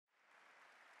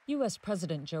U.S.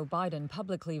 President Joe Biden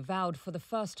publicly vowed for the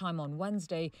first time on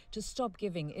Wednesday to stop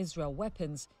giving Israel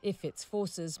weapons if its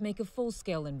forces make a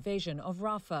full-scale invasion of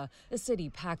Rafah, a city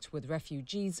packed with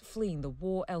refugees fleeing the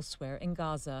war elsewhere in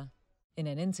Gaza. In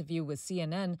an interview with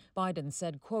CNN, Biden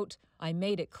said, quote, "I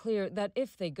made it clear that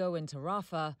if they go into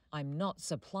Rafah, I'm not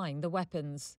supplying the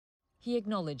weapons." He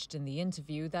acknowledged in the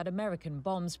interview that American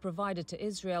bombs provided to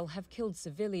Israel have killed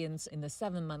civilians in the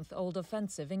 7-month-old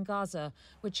offensive in Gaza,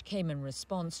 which came in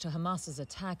response to Hamas's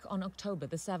attack on October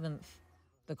the 7th.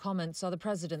 The comments are the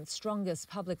president's strongest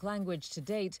public language to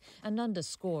date and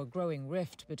underscore a growing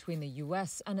rift between the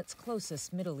U.S. and its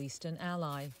closest Middle Eastern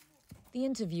ally. The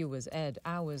interview was aired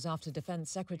hours after Defense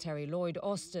Secretary Lloyd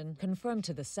Austin confirmed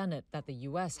to the Senate that the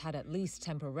U.S. had at least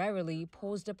temporarily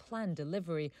paused a planned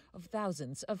delivery of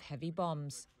thousands of heavy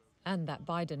bombs, and that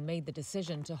Biden made the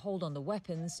decision to hold on the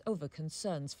weapons over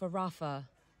concerns for Rafah.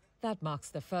 That marks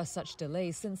the first such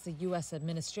delay since the U.S.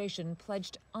 administration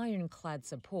pledged ironclad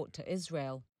support to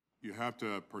Israel. You have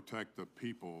to protect the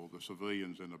people, the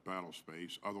civilians in the battle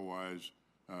space. Otherwise,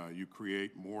 you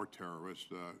create more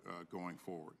terrorists going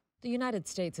forward. The United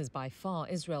States is by far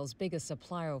Israel's biggest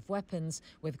supplier of weapons,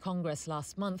 with Congress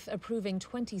last month approving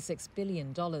 $26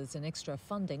 billion in extra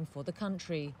funding for the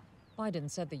country. Biden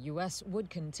said the U.S. would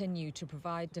continue to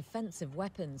provide defensive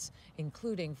weapons,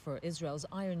 including for Israel's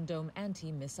Iron Dome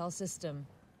anti-missile system.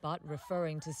 But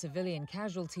referring to civilian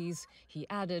casualties, he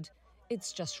added,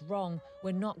 "It's just wrong.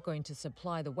 We're not going to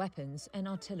supply the weapons and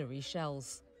artillery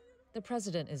shells." The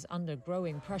president is under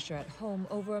growing pressure at home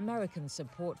over American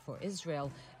support for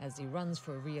Israel as he runs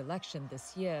for re-election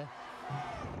this year.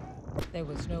 There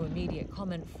was no immediate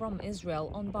comment from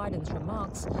Israel on Biden's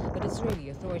remarks, but Israeli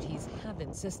authorities have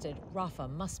insisted Rafah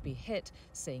must be hit,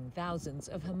 saying thousands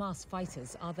of Hamas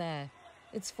fighters are there.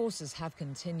 Its forces have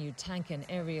continued tank and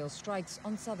aerial strikes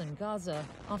on southern Gaza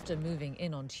after moving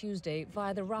in on Tuesday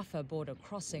via the Rafah border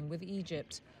crossing with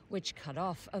Egypt, which cut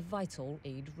off a vital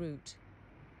aid route.